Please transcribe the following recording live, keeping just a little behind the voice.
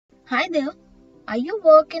Hi there, are you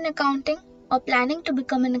work in accounting or planning to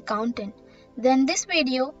become an accountant? Then this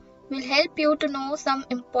video will help you to know some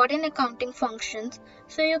important accounting functions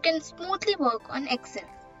so you can smoothly work on Excel.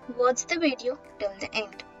 Watch the video till the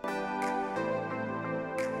end.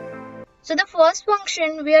 So the first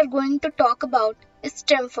function we are going to talk about is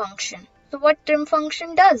trim function. So what trim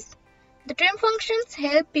function does? The trim functions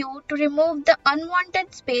help you to remove the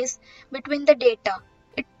unwanted space between the data.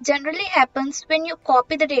 It generally happens when you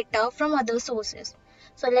copy the data from other sources.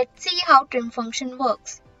 So let's see how trim function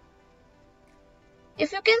works.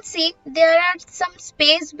 If you can see, there are some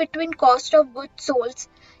space between cost of goods sold,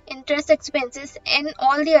 interest expenses and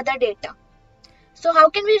all the other data. So how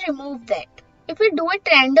can we remove that? If we do it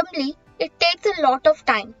randomly, it takes a lot of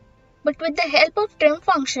time. But with the help of trim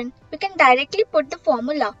function, we can directly put the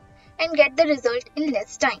formula and get the result in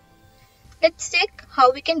less time. Let's check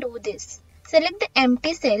how we can do this. Select the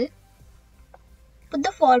empty cell, put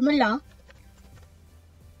the formula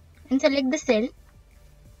and select the cell,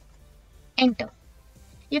 enter.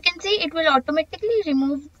 You can see it will automatically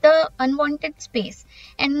remove the unwanted space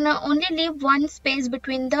and only leave one space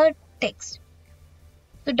between the text.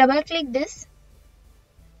 So double click this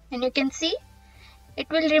and you can see it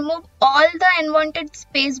will remove all the unwanted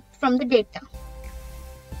space from the data.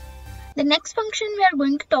 The next function we are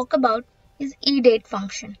going to talk about is EDATE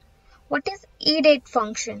function. What is EDATE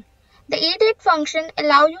function? The EDATE function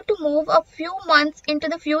allows you to move a few months into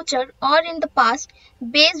the future or in the past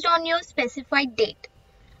based on your specified date.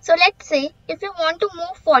 So let's say if you want to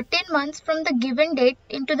move 14 months from the given date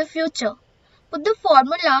into the future, put the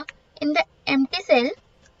formula in the empty cell,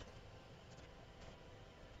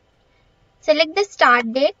 select the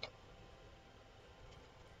start date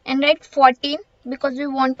and write 14 because we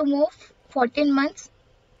want to move 14 months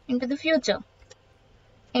into the future.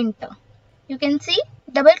 Enter. You can see,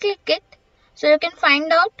 double click it so you can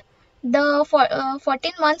find out the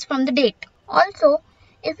 14 months from the date. Also,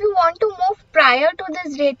 if you want to move prior to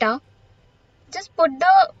this data, just put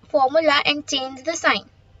the formula and change the sign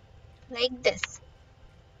like this.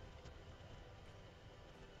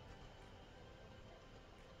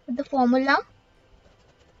 Put the formula,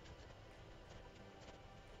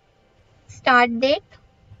 start date,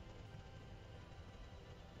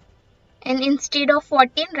 and instead of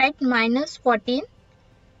 14 write minus 14.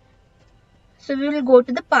 So we will go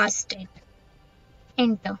to the past date.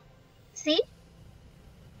 Enter. See,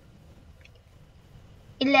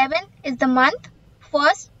 11th is the month,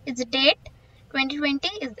 1st is the date, 2020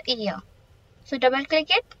 is the year. So double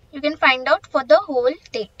click it, you can find out for the whole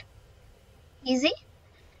date. Easy.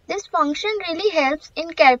 This function really helps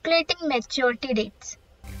in calculating maturity dates.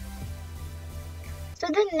 So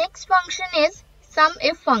the next function is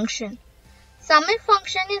SUMIF function. SUMIF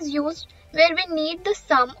function is used where we need the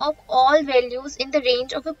sum of all values in the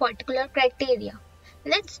range of a particular criteria.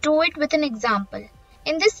 Let's do it with an example.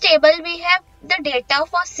 In this table, we have the data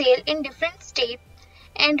for sale in different states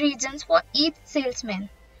and regions for each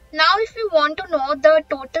salesman. Now, if we want to know the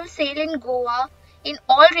total sale in Goa in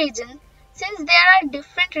all regions, since there are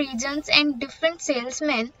different regions and different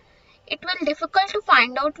salesmen, it will be difficult to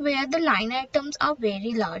find out where the line items are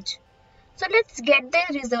very large. So let's get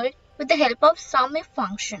the result with the help of SUMIF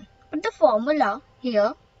function. Put the formula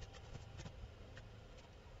here.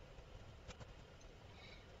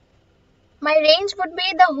 My range would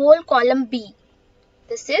be the whole column B.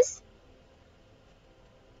 This is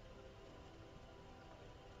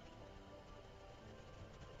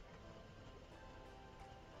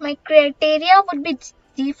my criteria would be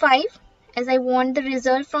G5 as I want the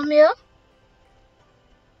result from here.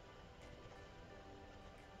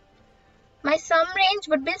 My sum range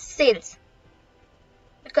would be sales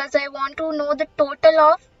because I want to know the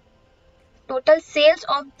total sales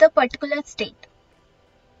of the particular state.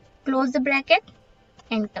 Close the bracket,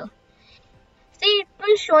 enter. See, it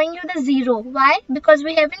will showing you the 0. Why? Because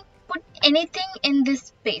we haven't put anything in this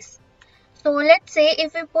space. So let's say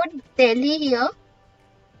if we put Delhi here,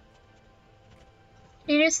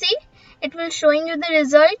 did you see? It will showing you the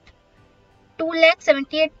result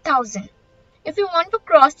 2,78,000. If you want to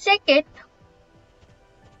cross check it,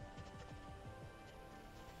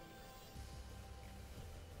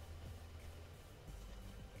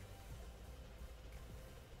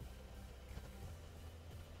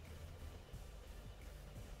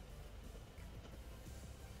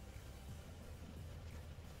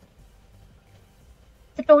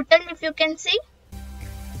 the total if you can see.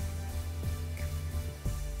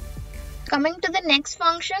 Coming to the next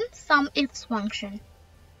function, SUMIFS function.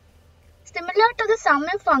 Similar to the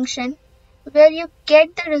SUMIF function, where you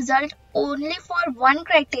get the result only for one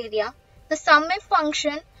criteria, the SUMIF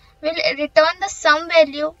function will return the sum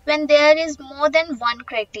value when there is more than one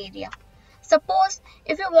criteria. Suppose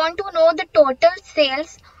if you want to know the total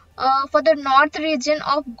sales for the north region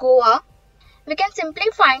of Goa, we can simply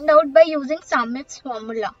find out by using SUMIFS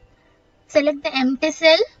formula. Select the empty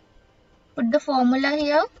cell, put the formula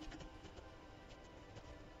here.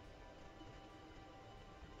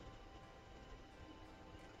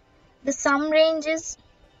 The sum range is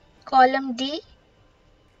column D.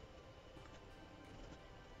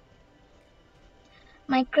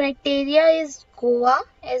 My criteria is Goa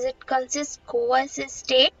as it consists Goa as a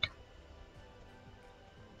state.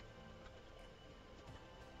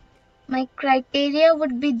 My criteria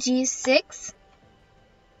would be G6.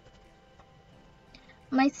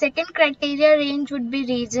 My second criteria range would be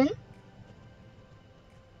region.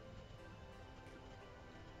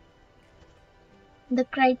 The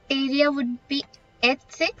criteria would be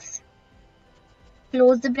H6.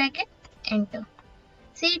 Close the bracket, enter.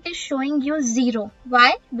 See, it is showing you 0.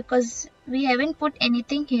 Why? Because we haven't put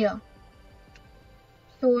anything here.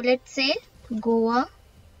 So let's say Goa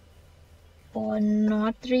for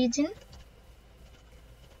north region,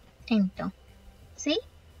 enter. See,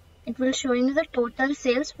 it will show you the total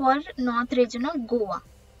sales for north region of Goa.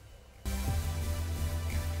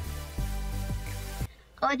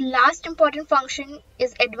 Our last important function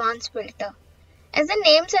is advanced filter. As the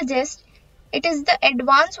name suggests, it is the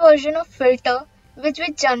advanced version of filter which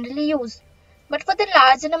we generally use. But for the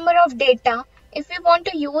large number of data, if we want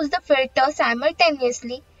to use the filter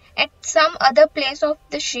simultaneously at some other place of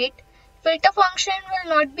the sheet, filter function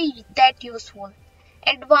will not be that useful.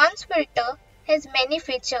 Advanced filter has many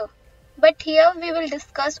features, but here we will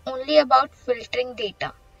discuss only about filtering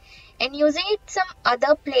data and using it some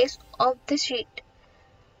other place of the sheet.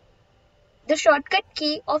 The shortcut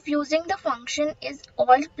key of using the function is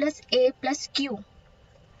Alt plus A plus Q.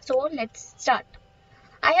 So let's start.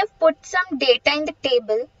 I have put some data in the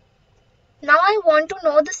table. Now I want to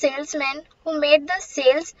know the salesman who made the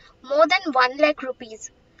sales more than 1 lakh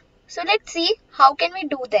rupees. So let's see how can we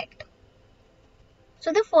do that.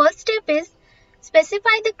 So the first step is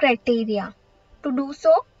specify the criteria. To do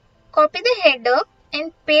so, copy the header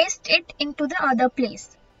and paste it into the other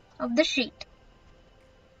place of the sheet.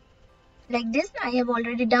 Like this, I have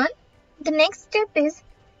already done. The next step is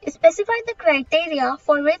specify the criteria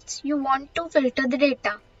for which you want to filter the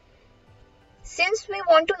data. Since we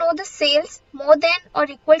want to know the sales more than or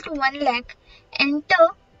equal to 1 lakh, enter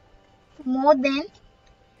more than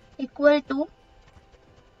equal to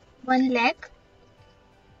 1 lakh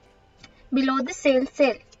below the sales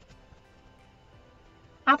cell.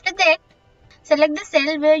 After that, select the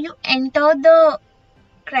cell where you enter the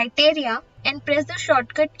criteria and press the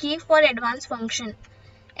shortcut key for advanced function,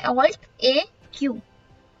 Alt A Q.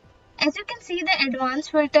 As you can see the advanced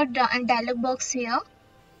filter dialog box here.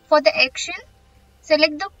 For the action,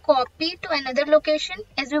 select the copy to another location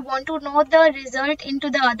as we want to know the result into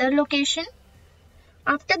the other location.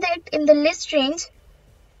 After that, in the list range,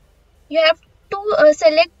 you have to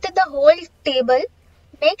select the whole table.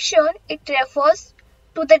 Make sure it refers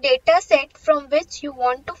to the data set from which you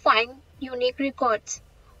want to find unique records.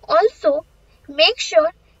 Also, make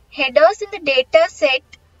sure headers in the data set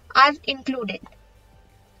are included.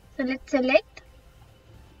 So let's select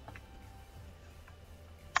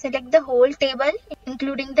the whole table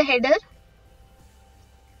including the header.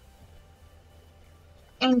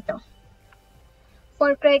 Enter.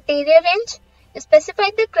 For criteria range, specify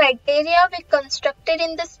the criteria we constructed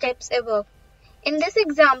in the steps above. In this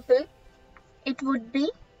example, it would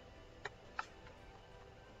be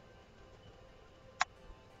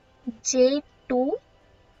J2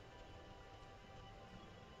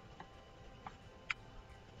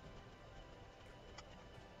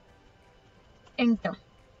 enter.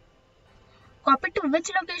 Copy to which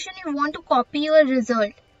location you want to copy your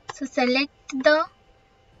result. So select the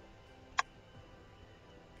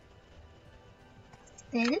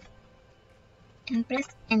cell and press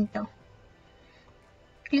enter.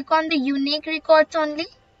 Click on the unique records only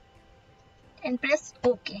and press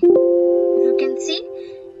OK. You can see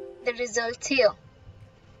the results here.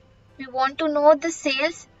 We want to know the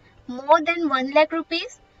sales more than 1 lakh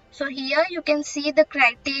rupees. So here you can see the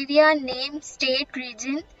criteria, name, state,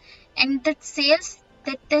 region and the sales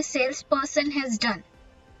that the salesperson has done.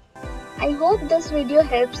 I hope this video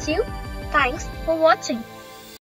helps you. Thanks for watching.